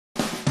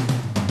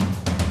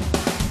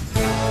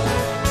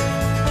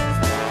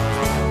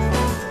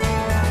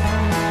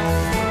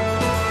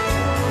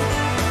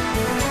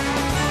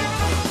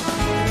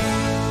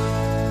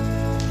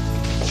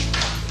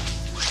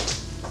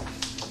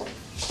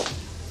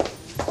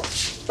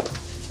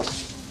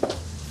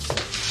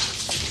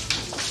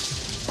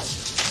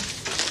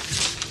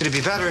It'd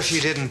be better if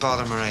you didn't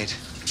bother Mairead.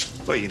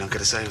 What are you not going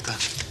to say with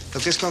that?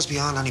 Look, this goes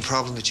beyond any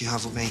problem that you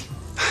have with me.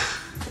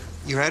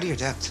 You're out of your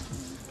depth.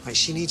 Right,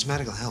 she needs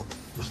medical help.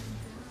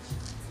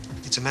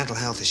 It's a mental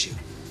health issue.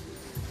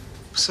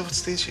 So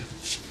what's the issue?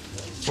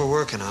 We're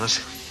working on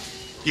it.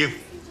 You?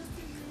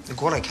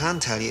 Look, what I can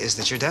tell you is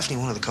that you're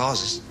definitely one of the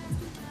causes.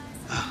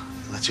 Oh,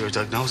 that's your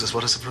diagnosis.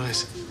 What a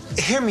surprise.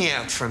 Hear me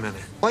out for a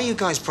minute. Why you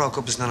guys broke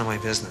up is none of my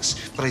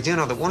business. But I do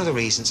know that one of the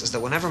reasons is that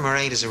whenever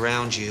Mairead is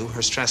around you,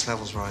 her stress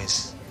levels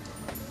rise.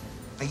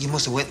 Like, you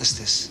must have witnessed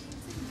this.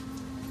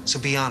 So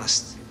be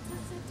honest.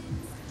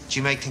 Do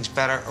you make things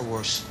better or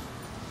worse?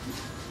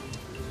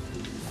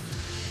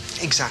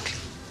 Exactly.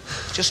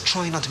 Just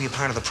try not to be a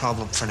part of the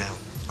problem for now,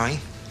 right?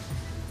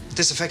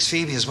 This affects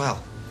Phoebe as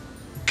well.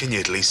 Can you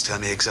at least tell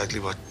me exactly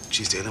what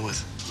she's dealing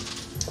with?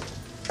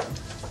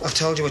 I've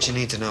told you what you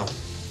need to know.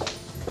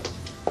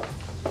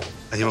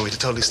 And you want me to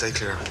totally stay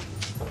clear?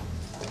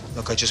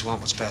 Look, I just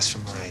want what's best for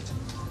Mairead.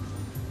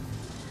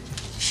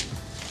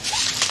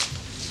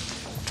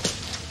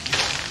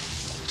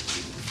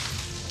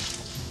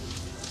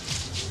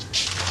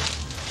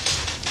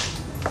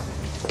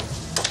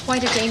 Why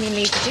did Damien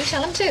leave? Did you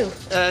tell him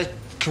to?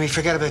 Can we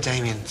forget about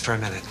Damien for a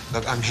minute?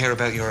 Look, I'm here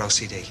about your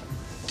OCD.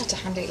 Not to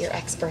hand out your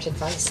expert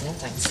advice, no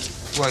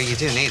thanks. Well, you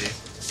do need it.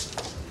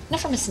 Not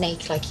from a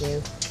snake like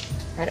you.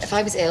 Right, if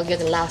I was ill, you're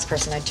the last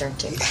person I'd turn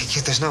to.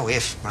 There's no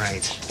if,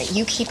 Mairead.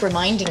 You keep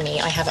reminding me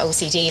I have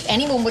OCD. If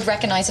anyone would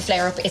recognise a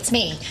flare-up, it's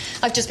me.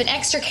 I've just been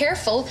extra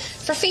careful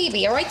for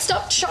Phoebe, all right?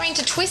 Stop trying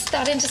to twist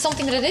that into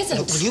something that it isn't.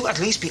 Look, will you at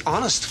least be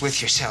honest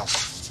with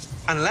yourself?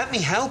 And let me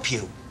help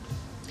you.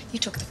 You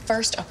took the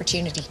first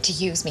opportunity to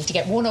use me to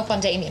get one up on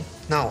Damien.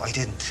 No, I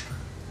didn't.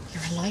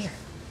 You're a liar.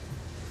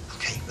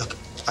 Okay, look,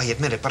 I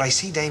admit it, but I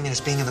see Damien as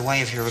being in the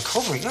way of your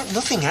recovery,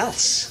 nothing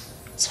else.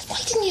 So why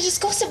didn't you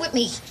discuss it with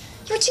me?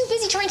 You were too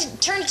busy trying to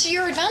turn it to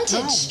your advantage.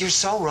 No, you're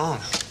so wrong.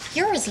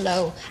 You're as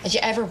low as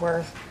you ever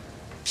were.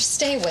 Just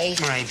stay away.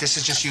 Mairead, this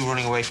is just you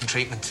running away from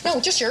treatment.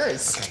 No, just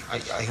yours.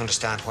 Okay, I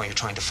understand why you're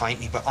trying to fight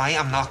me, but I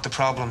am not the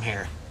problem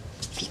here.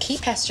 If you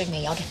keep pestering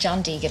me, I'll get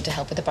John Deegan to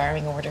help with the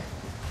borrowing order.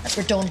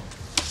 We're done.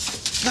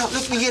 No,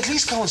 look, will you at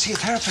least go and see a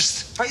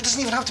therapist? Right, it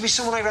doesn't even have to be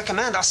someone I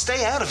recommend. I'll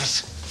stay out of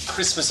it.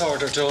 Christmas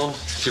order done,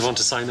 if you want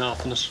to sign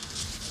off on it.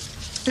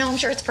 No, I'm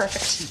sure it's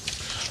perfect.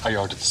 I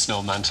ordered the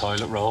snowman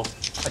toilet roll.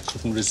 I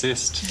couldn't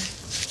resist.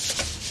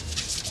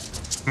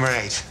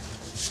 Mairead,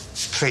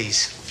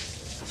 please.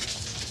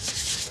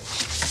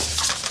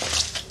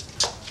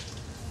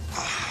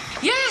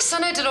 Yes, I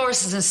know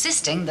Dolores is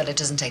insisting that it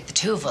doesn't take the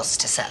two of us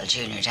to settle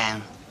Junior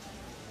down.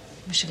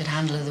 Wish I could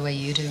handle it the way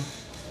you do.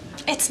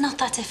 It's not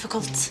that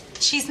difficult.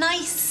 She's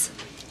nice.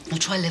 I'll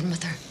try living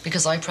with her,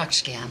 because I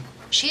practically am.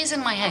 She is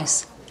in my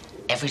house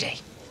every day.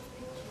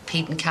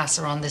 Pete and Cass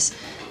are on this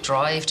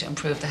drive to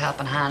improve the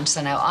helping hand,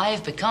 so now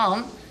I've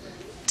become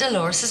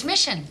Dolores'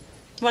 mission.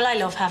 Well, I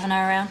love having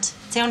her around.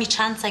 It's the only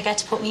chance I get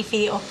to put my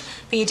feet up,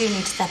 but you do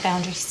need to set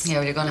boundaries. Yeah,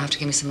 well, you're going to have to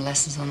give me some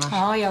lessons on that.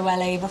 Oh, you're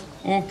well able.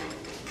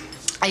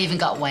 I even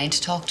got Wayne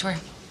to talk to her.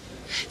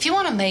 If you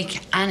want to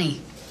make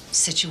any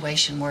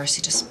situation worse,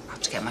 you just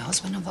have to get my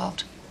husband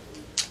involved.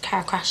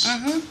 Car crash.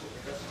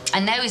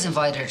 And now he's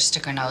invited her to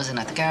stick her nose in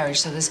at the garage,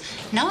 so there's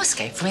no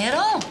escape for me at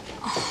all.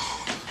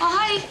 Oh,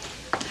 hi.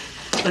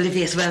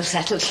 Olivia's well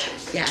settled.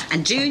 Yeah,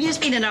 and Junior's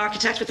been an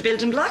architect with the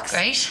building blocks.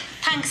 Great.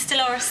 Thanks,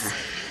 Dolores.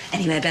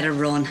 Anyway, I better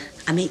run.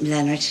 I'm meeting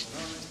Leonard.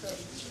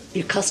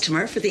 Your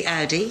customer for the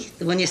Audi,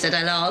 the one you said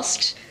I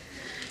lost.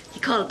 He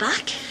called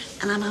back,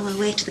 and I'm on my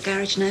way to the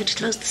garage now to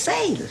close the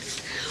sale.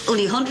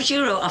 Only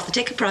 €100 off the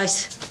ticket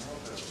price.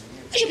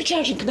 I should be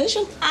charging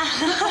commission.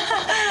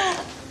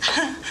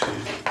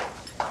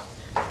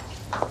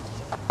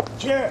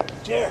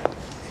 Chair.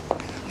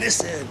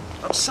 Listen,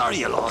 I'm sorry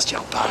you lost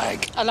your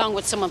bag. Along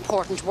with some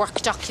important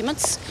work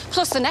documents,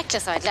 plus the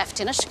necklace I'd left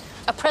in it.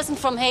 A present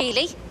from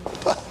Hayley.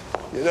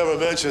 You never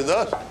mentioned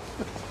that.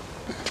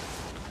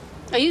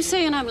 Are you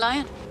saying I'm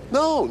lying?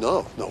 No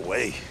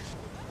way.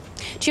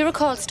 Do you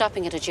recall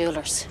stopping at a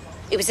jeweller's?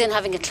 It was in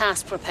having a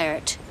clasp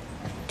repaired.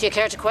 Do you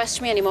care to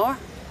question me anymore?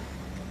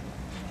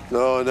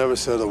 No, I never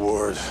said a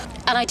word.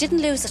 And I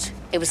didn't lose it.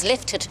 It was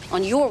lifted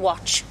on your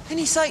watch.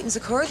 Any sightings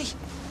of Curly?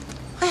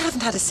 I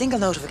haven't had a single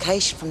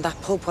notification from that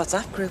pub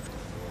WhatsApp group.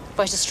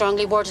 Write a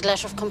strongly worded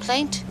letter of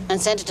complaint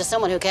and send it to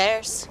someone who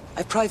cares.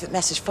 I private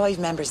messaged 5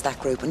 members of that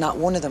group and not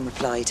one of them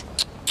replied.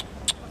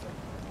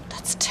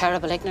 That's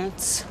terrible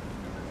ignorance.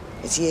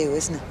 It's you,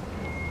 isn't it?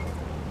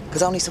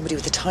 Because only somebody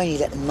with a tiny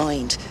little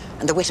mind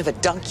and the wit of a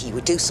donkey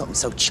would do something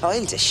so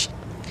childish.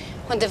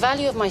 When the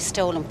value of my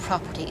stolen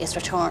property is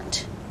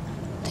returned,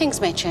 things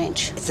may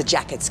change. It's a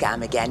jacket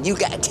scam again. You'll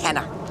get a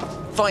tenner.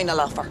 Final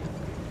offer.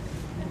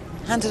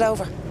 Hand it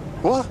over.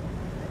 What?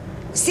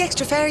 It's the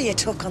extra fare you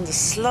took on the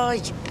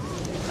slide.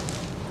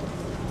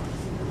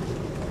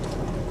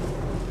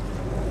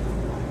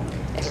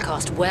 It'll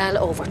cost well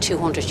over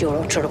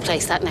 €200 to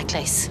replace that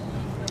necklace.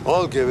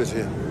 I'll give it to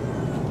you.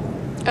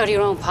 Out of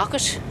your own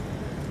pocket?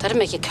 That'd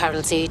make you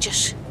Carol's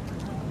agent.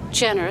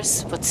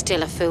 Generous, but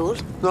still a fool.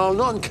 No,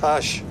 not in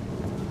cash.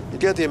 You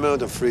get the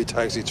amount of free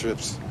taxi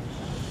trips.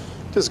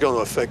 This is going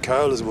to affect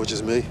Carol as much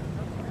as me.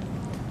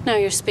 Now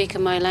you're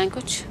speaking my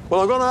language.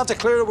 Well, I'm going to have to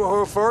clear it with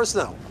her first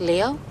now.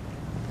 Leo,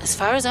 as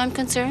far as I'm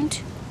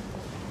concerned,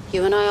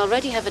 you and I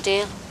already have a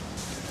deal.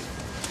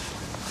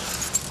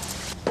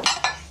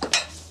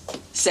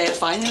 Sale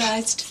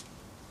finalised.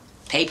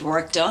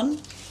 Paperwork done.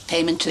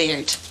 Payment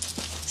cleared.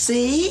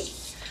 See?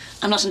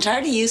 I'm not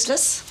entirely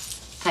useless.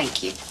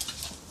 Thank you.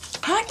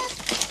 Pardon?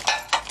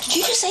 Did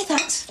you just say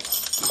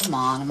thanks? Come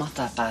on, I'm not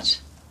that bad.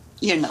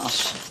 You're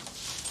not.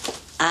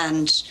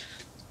 And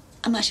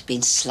I might have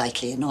been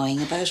slightly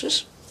annoying about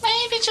it.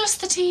 Maybe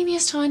just the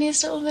teeniest,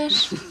 tiniest little bit.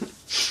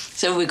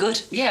 So we're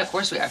good? Yeah, of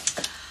course we are.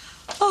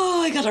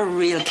 Oh, I got a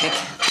real kick.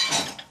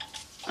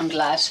 I'm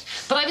glad.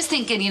 But I was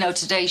thinking,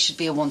 today should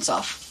be a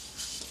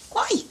once-off.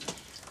 Why?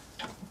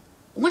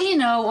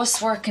 Well, us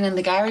working in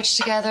the garage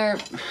together,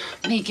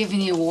 me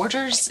giving you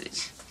orders,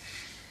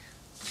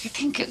 I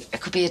think it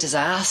could be a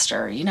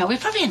disaster.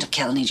 We'd probably end up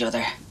killing each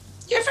other.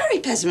 You're very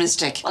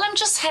pessimistic. Well, I'm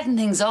just heading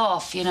things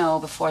off,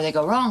 before they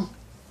go wrong.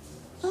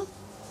 Oh.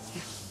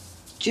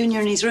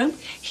 Junior in his room?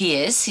 He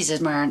is. He's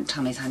admiring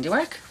Tommy's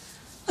handiwork.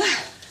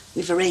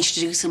 We've arranged to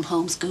do some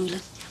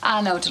homeschooling.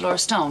 No,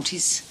 Dolores, don't.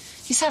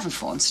 He's having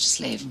fun, so just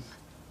leave him.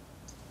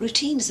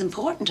 Routine is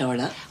important,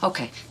 Orla.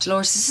 OK,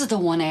 Dolores, this is the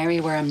one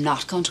area where I'm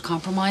not going to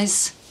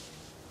compromise.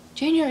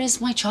 Junior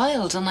is my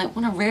child, and I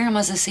want to rear him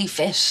as I see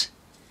fit.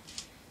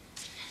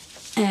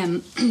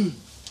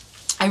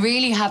 I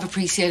really have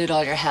appreciated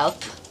all your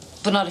help,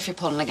 but not if you're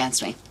pulling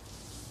against me.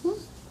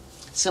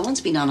 Someone's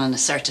been on an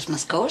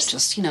assertiveness course.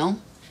 Just,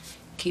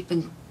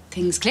 keeping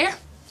things clear.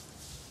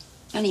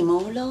 Any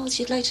more laws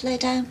you'd like to lay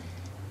down?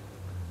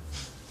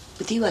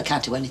 With you, I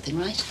can't do anything,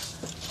 right?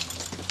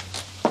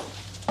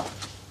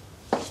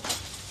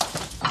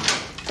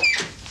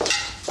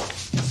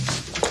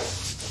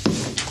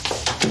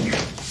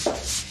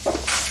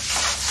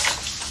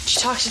 Did you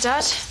talk to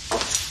Dad?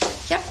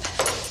 Yep.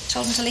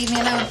 Told him to leave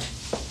me alone.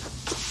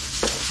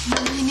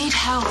 I need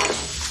help.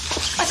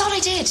 I thought I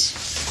did.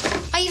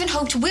 I even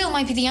hoped Will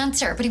might be the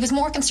answer, but he was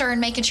more concerned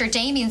making sure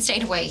Damien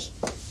stayed away.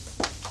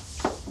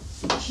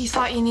 He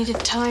thought you needed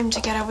time to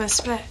get over the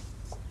split.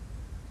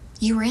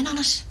 You were in on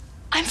it?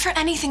 I'm for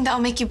anything that'll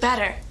make you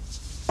better.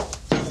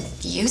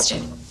 You used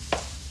to.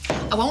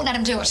 I won't let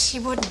him do it. He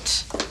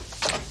wouldn't.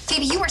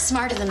 Phoebe, you are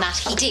smarter than that.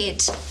 He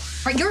did.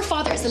 Right, your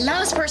father is the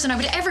last person I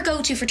would ever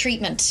go to for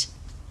treatment.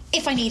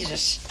 If I needed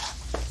it.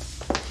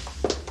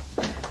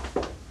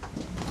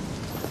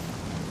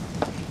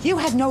 You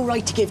had no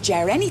right to give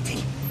Jer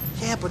anything.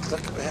 Yeah, but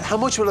look, how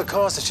much will it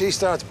cost if she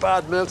starts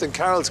bad-mouthing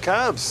Carol's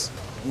calves?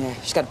 Yeah,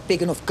 she's got a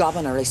big enough gob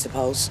on her, I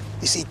suppose.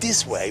 You see,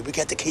 this way we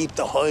get to keep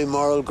the high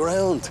moral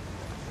ground.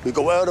 We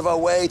go out of our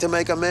way to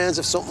make amends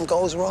if something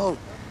goes wrong.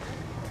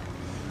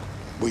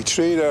 We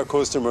treat our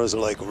customers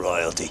like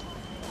royalty.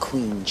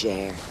 Queen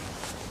Jer.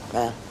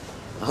 Well,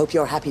 I hope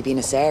you're happy being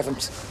a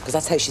servant, because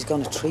that's how she's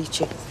going to treat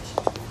you.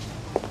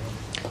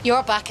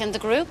 You're back in the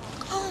group?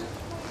 Oh,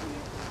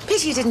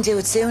 pity you didn't do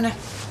it sooner.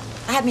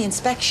 I had my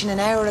inspection an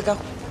hour ago.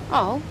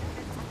 Oh?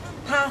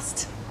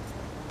 Passed.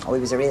 Oh, he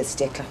was a real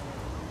stickler.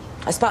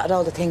 I spotted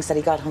all the things that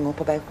he got hung up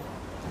about.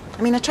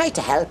 I mean, I tried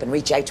to help and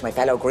reach out to my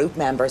fellow group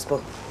members,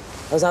 but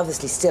I was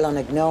obviously still on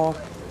ignore.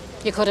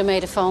 You could have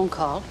made a phone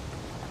call.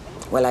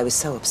 Well, I was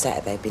so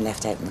upset about being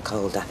left out in the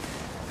cold that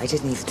I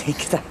didn't even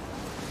think of that.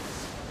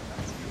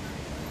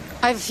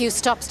 I have a few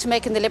stops to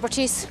make in the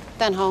Liberties,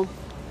 then home.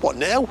 What,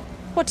 now?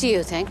 What do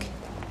you think?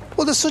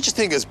 Well, there's such a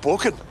thing as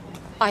booking.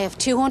 I have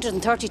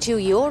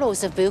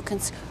 €232 of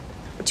bookings.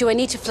 Do I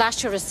need to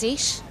flash your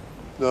receipt?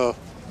 No.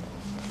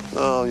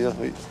 Oh, yeah,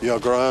 you're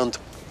grand.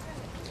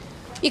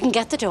 You can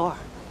get the door.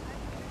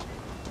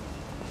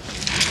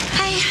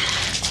 Hey.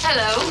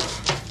 Hello.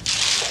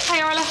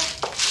 Hi, Orla.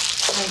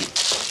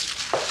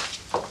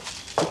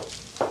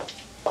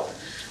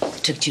 I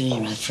took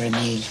Junior out for a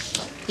meal.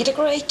 You had a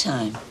great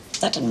time.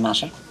 That didn't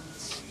matter.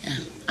 Yeah,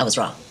 I was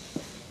wrong.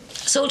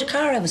 I sold a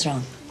car, I was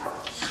wrong.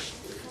 Yeah.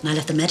 And I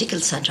left the medical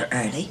centre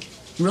early,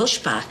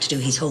 rushed back to do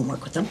his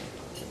homework with him.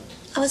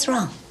 I was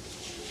wrong.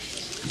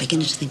 I'm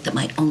beginning to think that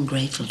my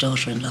ungrateful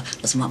daughter-in-law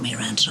doesn't want me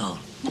around at all.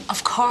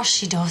 Of course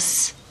she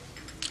does.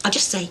 I'll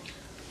just say,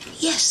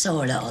 yes,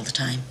 Orla, all the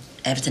time.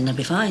 Everything will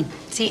be fine.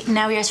 See,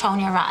 now you're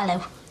throwing your rattle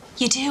out.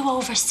 You do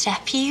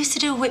overstep. You used to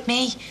do it with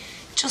me.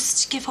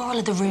 Just give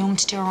Orla the room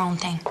to do her own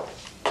thing.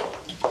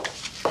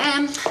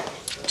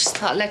 Just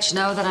thought I'd let you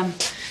know that I'm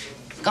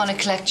going to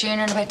collect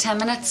Junior in about 10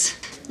 minutes.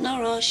 No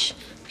rush.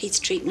 Pete's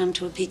treating him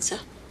to a pizza.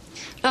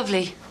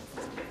 Lovely.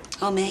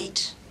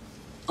 Homemade.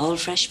 All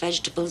fresh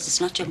vegetables.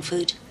 It's not junk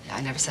food. Yeah,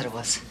 I never said it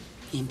was.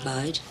 You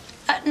implied.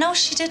 No,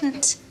 she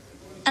didn't.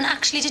 And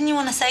actually, didn't you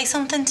want to say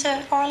something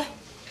to Orla?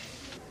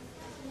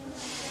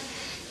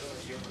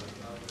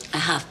 I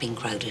have been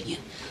crowding you,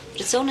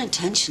 but it's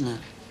unintentional.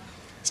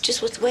 It's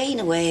just with Wayne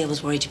away, I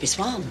was worried you'd be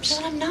swamped.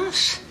 Well, I'm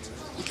not.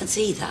 I can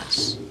see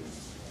that.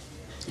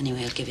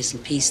 Anyway, I'll give you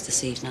some peace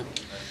this evening.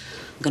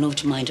 I'm going over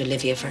to mind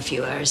Olivia for a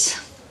few hours.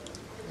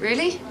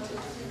 Really?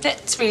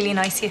 It's really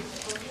nice of you.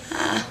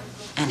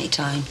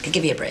 Anytime. Could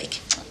give you a break.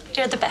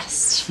 You're the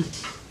best.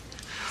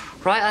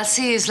 Right, I'll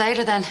see you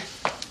later then.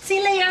 See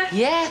you later.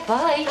 Yeah,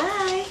 bye.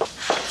 Bye.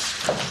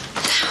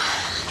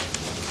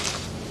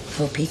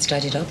 Oh, Pete's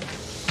dried it up.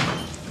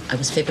 I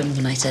was fibbing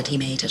when I said he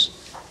made it.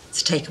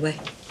 It's a takeaway.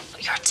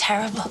 You're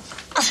terrible.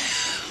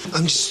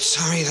 I'm just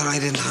sorry that I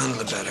didn't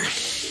handle it better.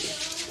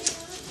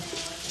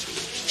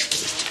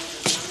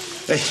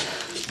 Hey,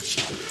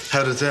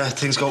 how did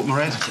things go with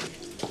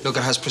Mairead? Look,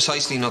 it has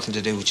precisely nothing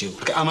to do with you.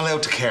 Look, I'm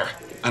allowed to care,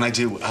 and I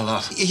do a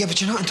lot. Yeah, but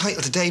you're not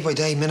entitled to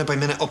day-by-day,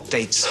 minute-by-minute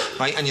updates,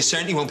 right? And you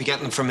certainly won't be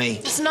getting them from me.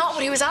 That's not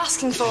what he was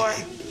asking for.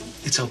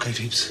 It's okay,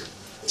 Phoebes.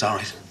 It's all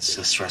right. It's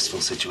a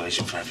stressful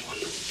situation for everyone.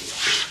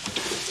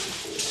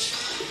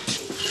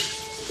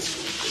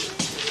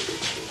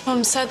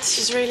 Mum said this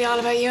was really all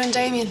about you and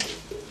Damien.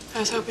 I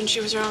was hoping she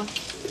was wrong.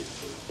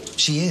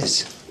 She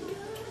is.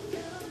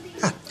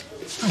 Ah,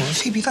 no,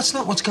 Phoebe, that's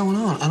not what's going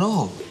on at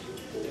all.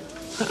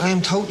 I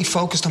am totally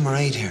focused on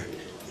Mairead here.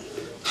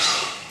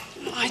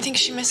 I think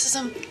she misses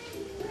him.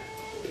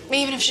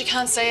 Even if she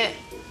can't say it.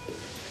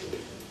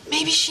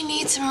 Maybe she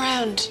needs him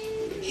around.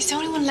 He's the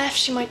only one left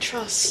she might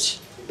trust.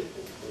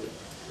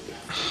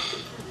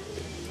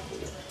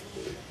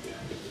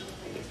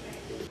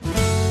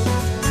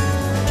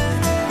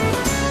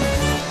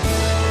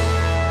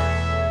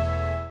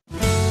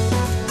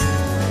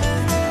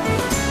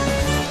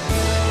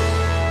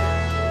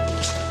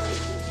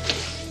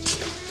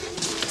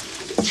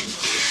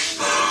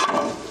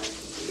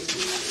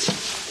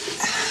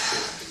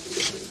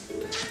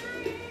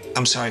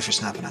 I'm sorry for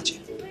snapping at you.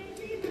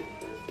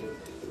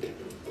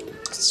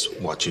 It's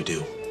what you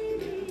do.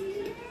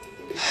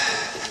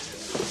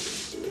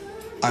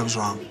 I was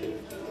wrong.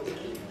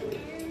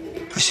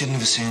 I shouldn't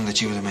have assumed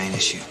that you were the main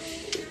issue.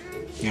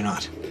 You're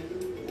not.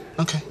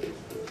 Okay,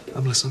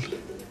 I'm listening.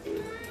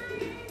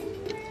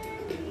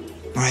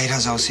 Mairead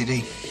has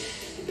OCD.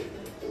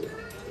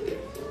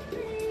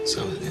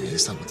 So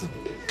is that what the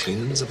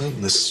cleaning's about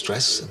and the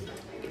stress? And...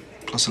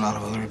 Plus a lot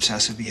of other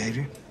obsessive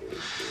behaviour.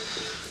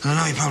 I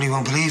know you probably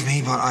won't believe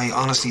me, but I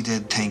honestly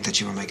did think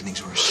that you were making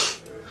things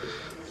worse.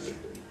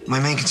 My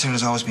main concern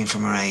has always been for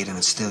Mairead, and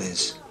it still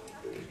is.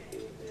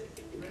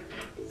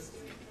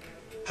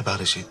 How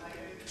bad is she?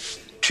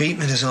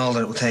 Treatment is all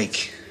that it will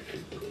take,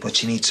 but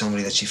she needs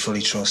somebody that she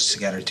fully trusts to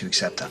get her to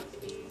accept that.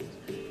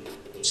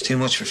 It's too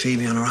much for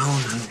Phoebe on her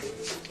own, and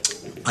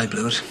I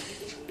blew it.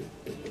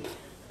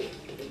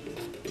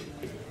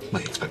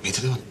 Might you expect me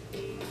to do it?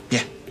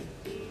 Yeah,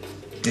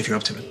 if you're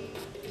up to it.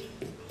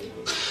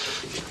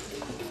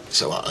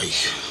 So I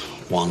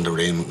wander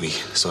in with me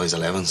size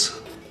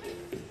 11s.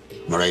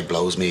 Mairead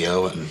blows me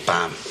out and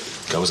bam,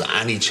 goes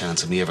any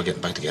chance of me ever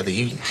getting back together.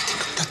 You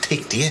think that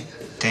thick, do you?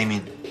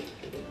 Damien,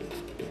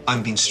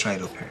 I'm being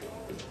straight up here.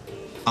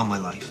 On my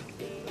life.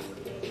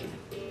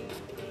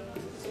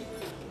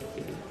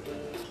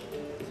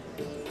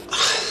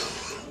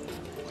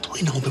 What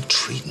do I know about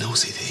treating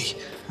OCD?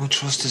 Well,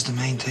 trust is the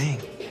main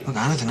thing. Look,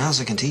 anything else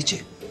I can teach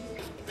you.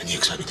 And you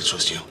expect me to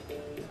trust you?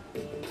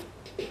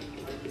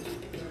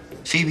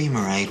 Phoebe and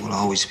Mairead will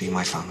always be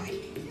my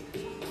family.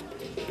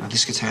 Now,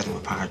 this could tear them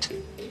apart,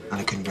 and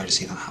I couldn't bear to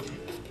see that happen.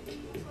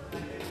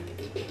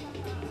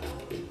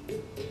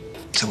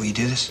 So will you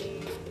do this?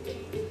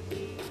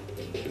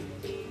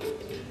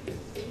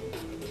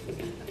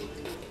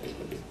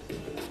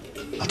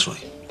 I'll try.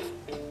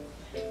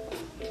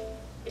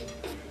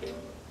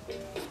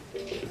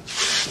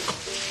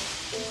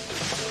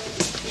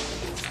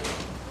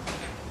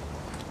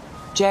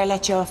 Ger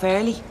let you off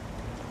early.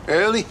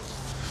 Early?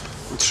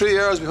 I'm 3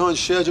 hours behind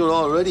schedule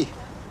already.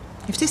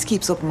 If this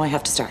keeps up, I might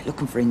have to start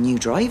looking for a new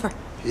driver.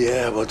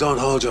 Yeah, well, don't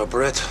hold your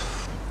breath.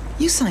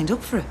 You signed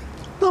up for it.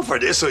 Not for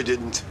this, I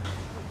didn't.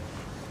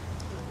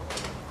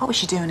 What was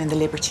she doing in the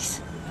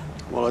Liberties?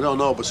 Well, I don't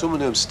know, but some of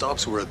them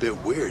stops were a bit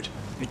weird.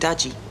 You're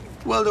dodgy.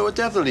 Well, they were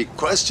definitely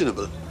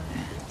questionable.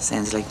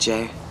 Sounds like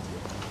Ger.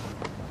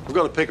 I've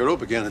got to pick her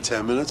up again in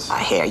 10 minutes.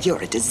 I hear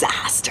you're a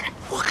disaster.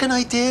 What can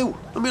I do?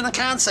 I mean, I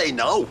can't say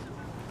no.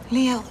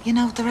 Leo, you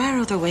know, there are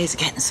other ways of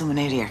getting someone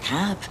out of your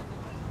cab.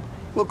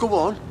 Well, go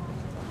on.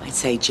 I'd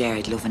say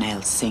Ger'd love an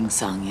old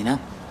sing-song, you know?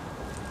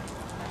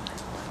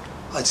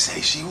 I'd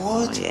say she would.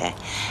 Oh, yeah.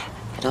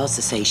 I'd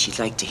also say she'd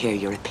like to hear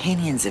your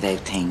opinions about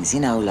things, you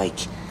know, like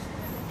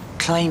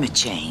climate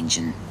change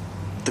and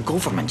the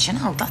government, you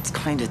know, that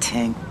kind of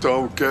thing.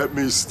 Don't get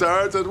me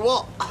started.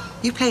 What?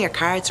 You play your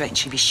cards right and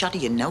she'll be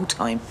shoddy in no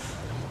time.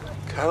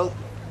 Carol,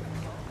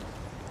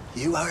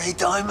 you are a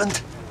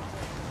diamond.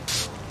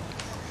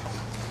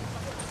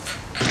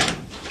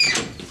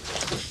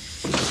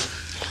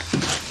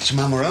 Is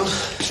your mum around?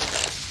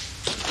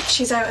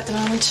 She's out at the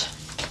moment.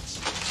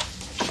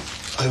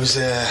 I was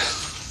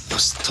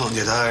talking to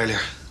your dad earlier.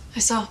 I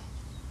saw.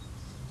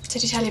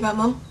 Did he tell you about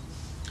Mum?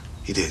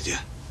 He did,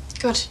 yeah.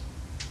 Good.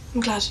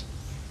 I'm glad.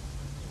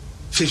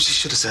 Phoebe, she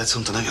should have said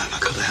something. I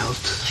could have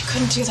helped. I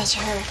couldn't do that to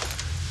her.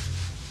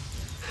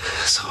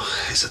 So,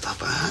 is it that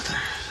bad?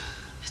 Or?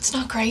 It's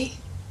not great.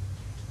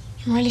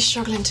 I'm really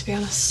struggling, to be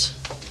honest.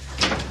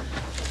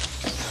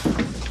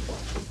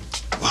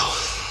 Well,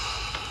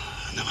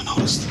 I never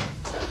noticed.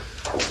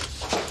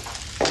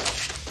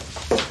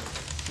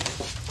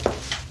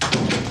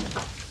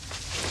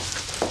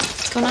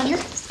 going on here?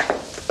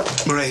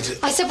 Mairead.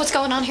 I said, what's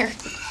going on here?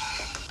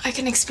 I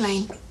can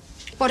explain.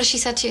 What has she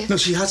said to you? No,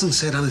 she hasn't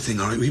said anything,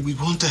 all right? We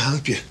want to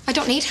help you. I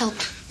don't need help.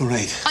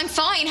 Mairead. I'm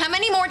fine. How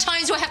many more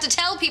times do I have to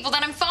tell people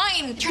that I'm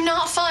fine? You're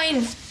not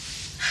fine.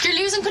 You're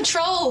losing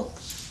control.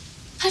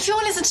 And if you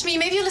won't listen to me,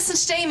 maybe you'll listen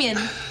to Damien.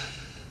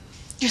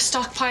 You're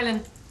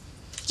stockpiling.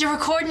 You're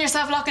recording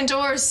yourself locking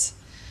doors.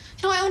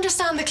 You know, I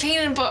understand the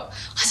cleaning, but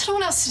I don't know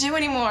what else to do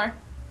anymore.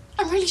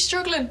 I'm really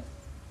struggling.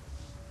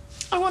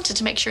 I wanted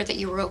to make sure that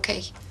you were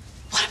okay.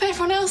 What about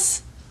everyone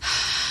else?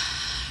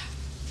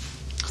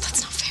 Oh,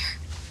 that's not fair.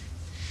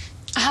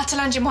 I had to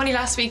lend you money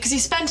last week because you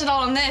spent it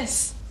all on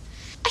this.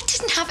 I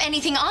didn't have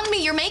anything on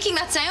me. You're making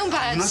that sound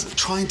bad. I'm not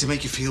trying to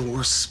make you feel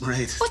worse,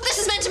 Mairead. What, this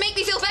is meant to make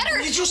me feel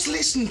better? You just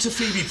listen to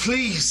Phoebe,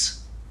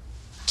 please.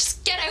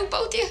 Just get out,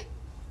 both of you.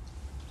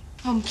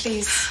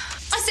 Please.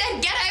 I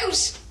said get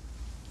out.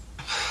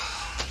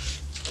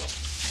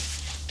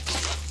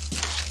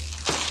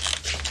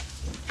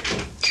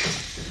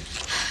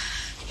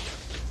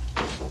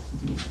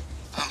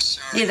 I'm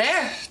sorry. You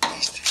there?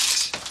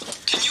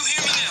 Can you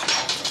hear me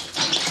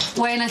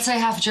now? Wait, let's say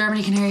half of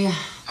Germany can hear you.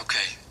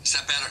 Okay, is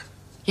that better?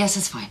 Yes,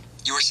 it's fine.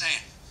 You were saying?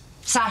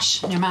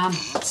 Sash and your mum.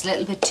 It's a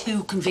little bit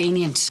too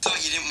convenient.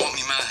 Thought you didn't want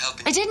me ma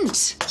helping. I didn't.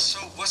 So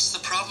what's the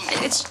problem?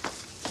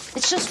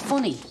 It's just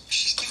funny.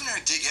 She's giving her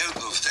a dig out,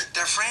 love.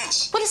 They're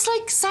friends. But it's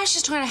like Sash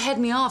is trying to head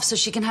me off so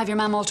she can have your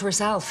mum all to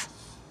herself.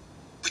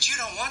 But you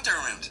don't want her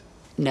around.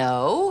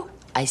 No,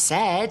 I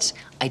said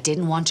I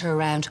didn't want her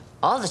around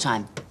all the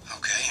time.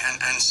 Okay,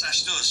 and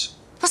Sash does.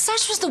 But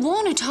Sash was the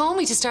one who told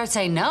me to start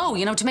saying no,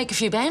 you know, to make a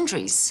few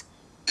boundaries.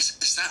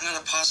 Is that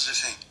not a positive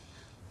thing?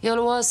 Yeah,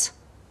 well, it was.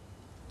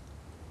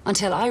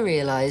 Until I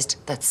realised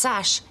that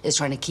Sash is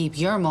trying to keep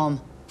your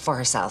mum for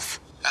herself.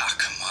 Ah,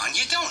 come on.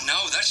 You don't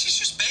know that. She's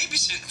just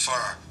babysitting for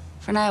her.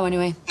 For now,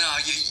 anyway. No,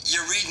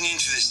 you're reading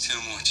into this too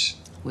much.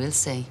 We'll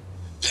see.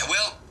 Yeah,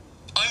 well,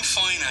 I'm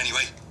fine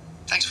anyway.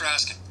 Thanks for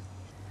asking.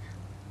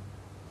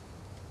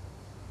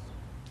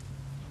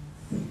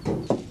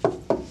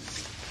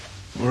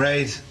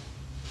 Mairead,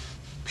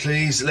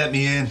 please let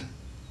me in.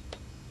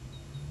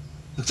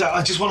 Look,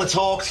 I just want to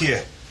talk to you.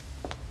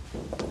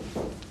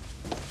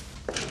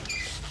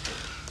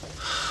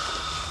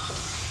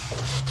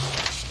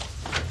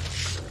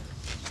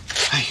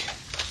 Hey.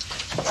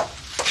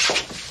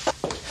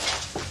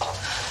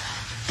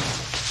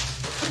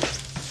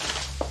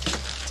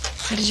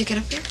 How did you get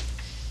up here?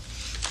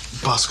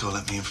 Bosco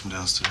let me in from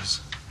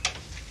downstairs.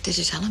 Did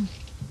you tell him?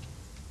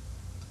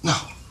 No,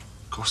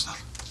 of course not.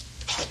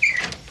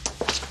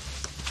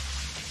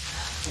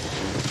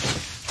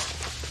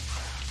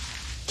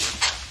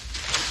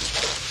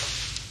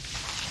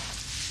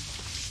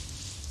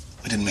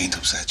 I didn't mean to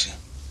upset you.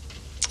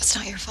 It's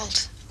not your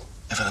fault.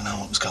 If I'd have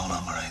known what was going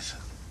on, Mairead.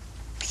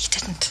 But you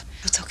didn't.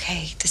 It's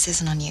okay. This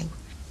isn't on you.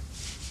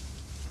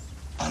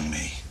 On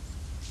me.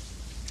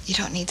 You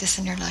don't need this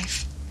in your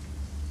life.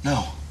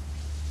 No.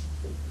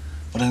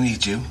 But I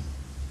need you.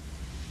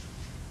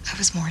 I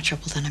was more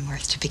trouble than I'm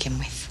worth to begin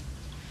with.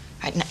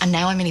 Right, and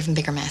now I'm in an even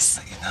bigger mess.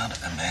 You're not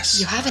a mess.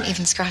 You haven't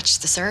even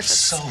scratched the surface.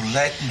 So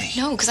let me.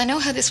 No, because I know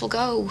how this will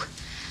go.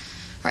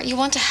 Right, you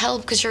want to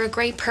help because you're a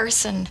great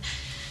person.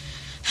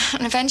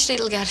 And eventually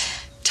it'll get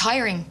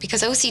tiring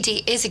because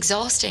OCD is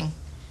exhausting.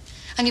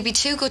 And you'll be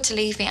too good to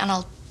leave me and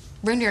I'll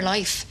ruin your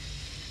life.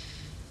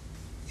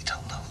 You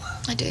don't know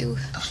that. I do.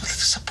 Those are the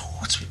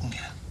supports we can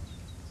get.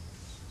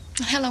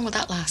 And how long will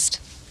that last?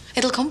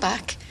 It'll come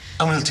back.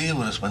 And we'll deal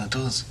with it when it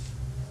does.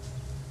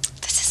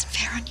 This isn't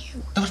fair on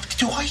you. No, but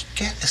do I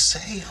get a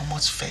say on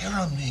what's fair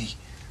on me?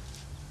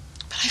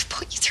 But I've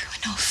put you through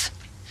enough.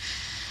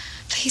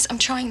 Please, I'm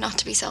trying not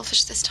to be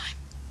selfish this time.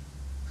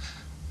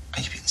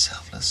 Are you being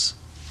selfless?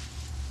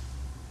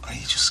 Or are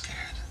you just scared?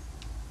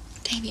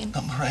 Damien.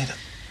 No, Mairead,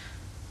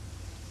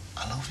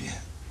 I love you.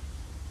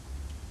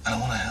 And I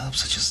want to help,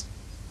 so just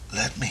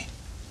let me.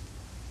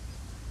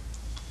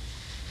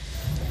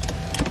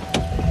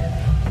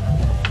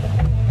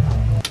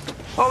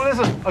 Oh,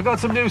 listen, I got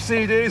some new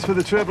CDs for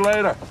the trip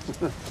later.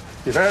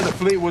 You've heard of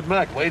Fleetwood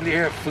Mac. Wait till you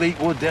hear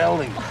Fleetwood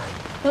Dowling.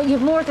 No,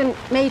 you've more than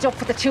made up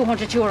for the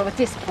 €200 at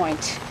this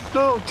point.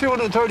 No,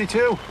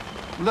 232.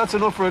 And that's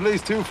enough for at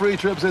least 2 free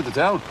trips into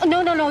town. Oh,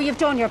 no, you've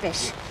done your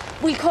bit.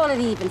 We'll call it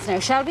evens now,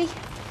 shall we?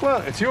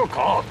 Well, it's your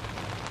call.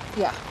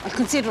 Yeah, I'll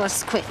consider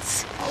us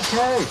quits.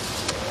 Okay.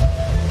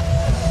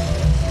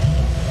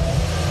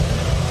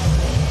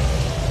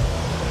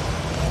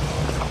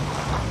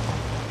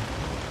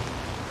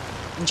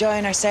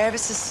 Enjoying our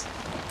services?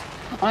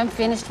 I'm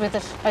finished with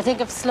it. I think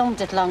I've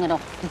slummed it long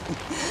enough.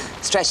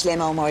 Stretch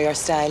limo more your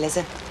style, is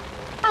it?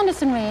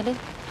 Anything really.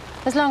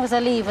 As long as I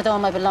leave with all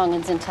my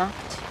belongings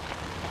intact.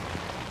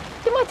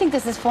 You might think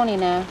this is funny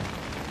now,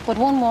 but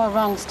one more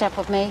wrong step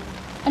with me,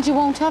 and you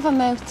won't have a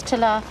mouth to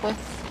laugh with.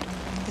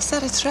 Is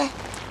that a threat?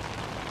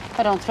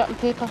 I don't threaten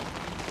people.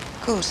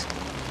 Good.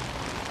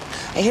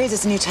 I hear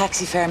there's a new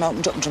taxi firm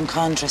opened up in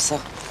Drumcondra, so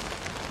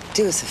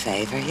do us a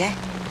favour, yeah?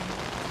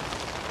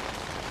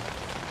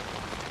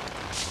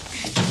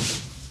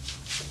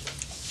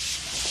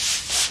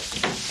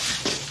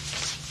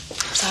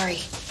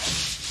 sorry.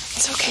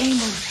 It's okay,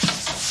 Mum.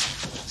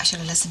 I should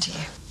have listened to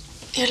you.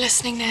 You're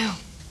listening now.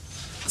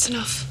 It's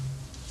enough.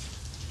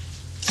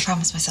 I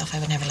promised myself I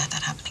would never let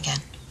that happen again.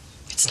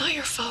 It's not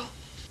your fault.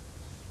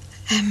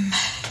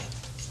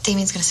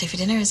 Damien's going to stay for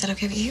dinner. Is that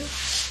okay with you?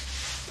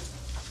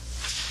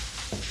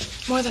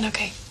 More than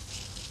okay.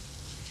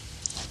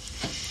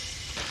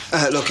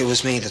 Look, it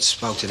was me that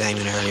spoke to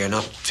Damien earlier,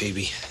 not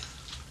Phoebe.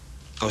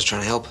 I was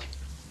trying to help.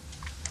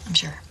 I'm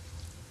sure.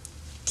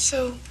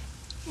 So,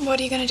 what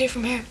are you going to do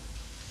from here?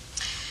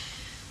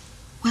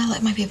 Well,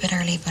 it might be a bit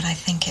early, but I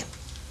think it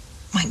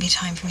might be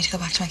time for me to go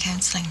back to my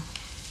counselling.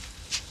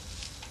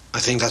 I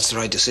think that's the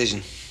right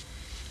decision.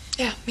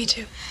 Yeah, me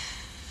too.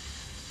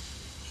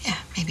 Yeah,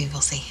 maybe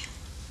we'll see.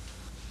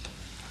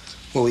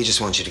 Well, we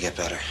just want you to get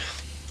better.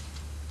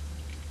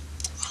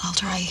 Well, I'll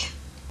try.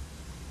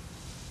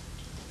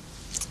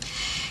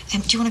 Do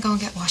you want to go and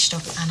get washed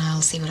up, and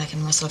I'll see what I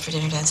can rustle up for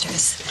dinner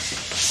downstairs?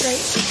 Right.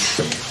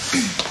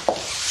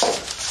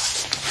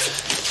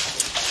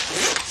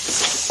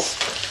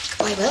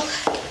 I will.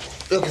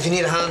 Look, if you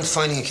need a hand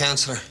finding a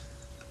counsellor.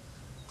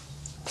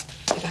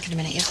 Be back in a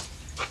minute, yeah?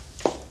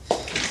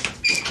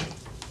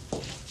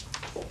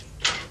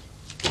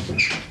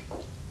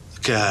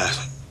 Look,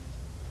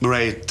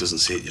 Mairead doesn't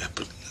see it yet,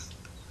 but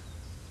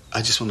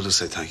I just wanted to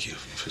say thank you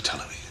for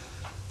telling me.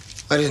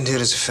 I didn't do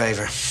it as a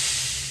favour.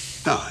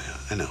 No,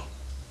 I know.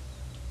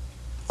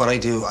 What I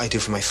do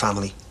for my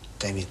family,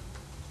 Damien.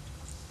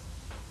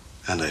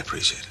 And I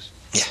appreciate it.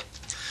 Yeah.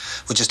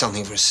 But just don't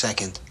think for a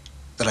second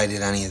that I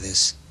did any of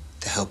this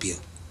to help you.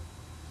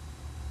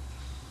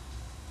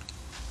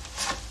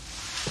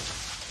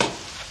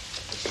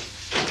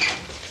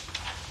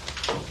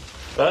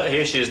 Well,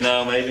 here she is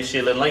now. Maybe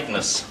she'll enlighten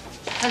us.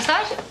 How's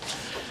that?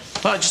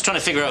 Well, just trying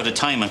to figure out a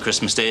time on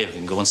Christmas Day we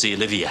can go and see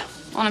Olivia.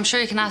 Well, I'm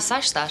sure you can ask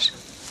Sash that.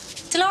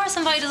 Dolores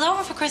invited us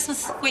over for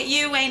Christmas with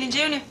you, Wayne and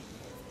Junior.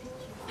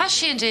 Has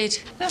she indeed?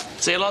 Yeah,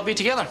 so you'll all be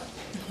together.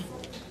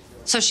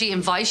 So she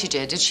invited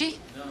you, did she?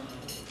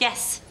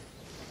 Yes.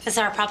 Is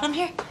there a problem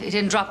here? You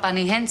didn't drop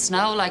any hints,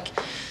 no? Like,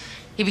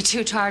 you'd be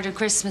too tired on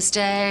Christmas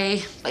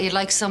Day, but you'd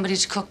like somebody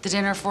to cook the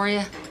dinner for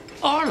you?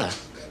 Orla.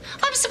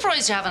 I'm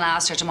surprised you haven't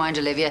asked her to mind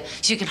Olivia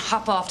so you can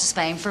hop off to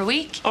Spain for a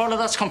week. Orla,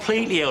 that's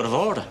completely out of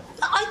order.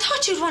 I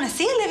thought you'd want to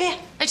see Olivia.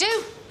 I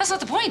do. That's not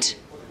the point.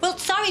 Well,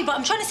 sorry, but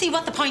I'm trying to see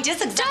what the point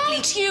is exactly.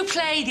 Don't you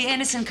play the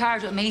innocent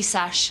card with me,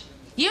 Sash.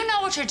 You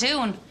know what you're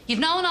doing. You've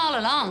known all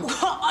along.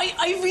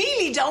 I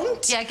really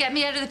don't. Yeah, get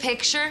me out of the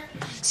picture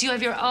so you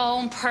have your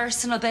own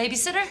personal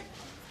babysitter.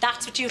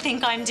 That's what you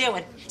think I'm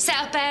doing. Set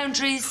up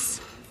boundaries.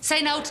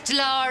 Say no to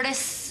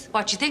Dolores.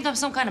 What, do you think I'm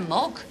some kind of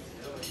mug?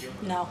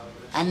 No.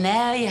 And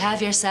now you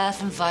have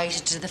yourself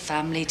invited to the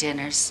family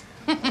dinners.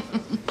 Sure,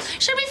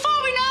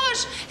 before we know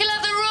it, you'll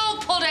have the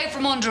rug pulled out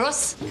from under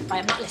us.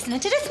 I'm not listening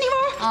to this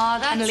anymore. Oh,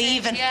 that's I'm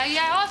leaving. It.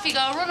 Yeah, off you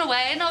go. Run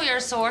away. I know your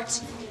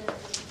sort.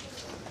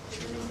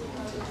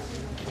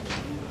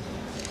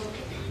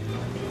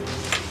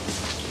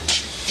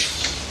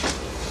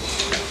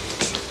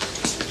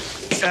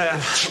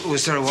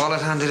 Was there a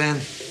wallet handed in?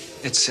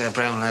 It's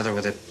brown leather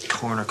with a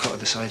corner cut at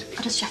the side.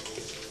 I'll just check.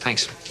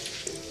 Thanks.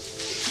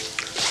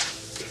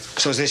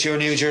 So is this your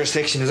new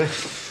jurisdiction, is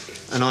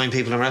it? Annoying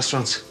people in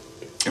restaurants?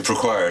 If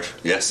required,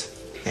 yes.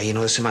 Yeah, you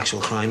know there's some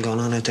actual crime going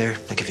on out there.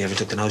 Like if you ever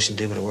took the notion to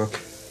do a bit of work.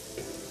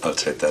 I'll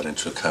take that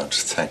into account.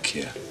 Thank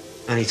you.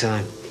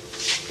 Anytime.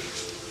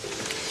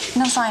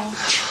 No sign.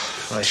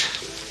 Right.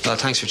 Well,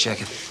 thanks for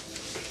checking.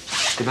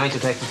 Good night,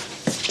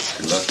 Detective.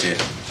 Good luck to you.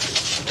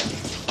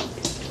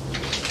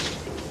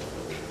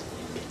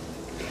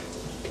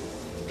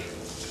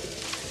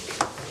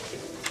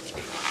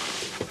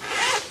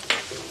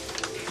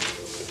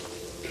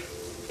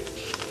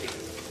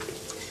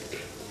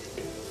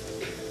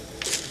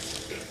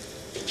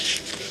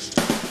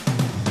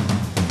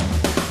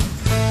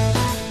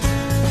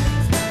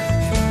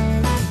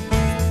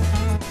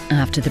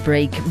 After the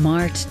break,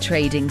 Mart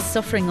trading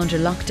suffering under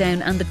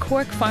lockdown and the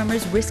Cork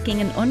farmers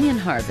risking an onion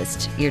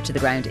harvest. Ear to the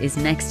Ground is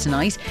next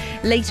tonight.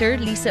 Later,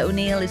 Lisa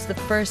O'Neill is the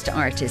first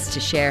artist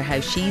to share how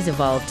she's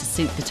evolved to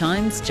suit the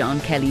times. John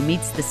Kelly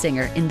meets the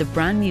singer in the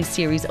brand new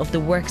series of The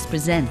Works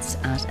Presents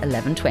at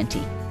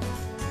 11:20.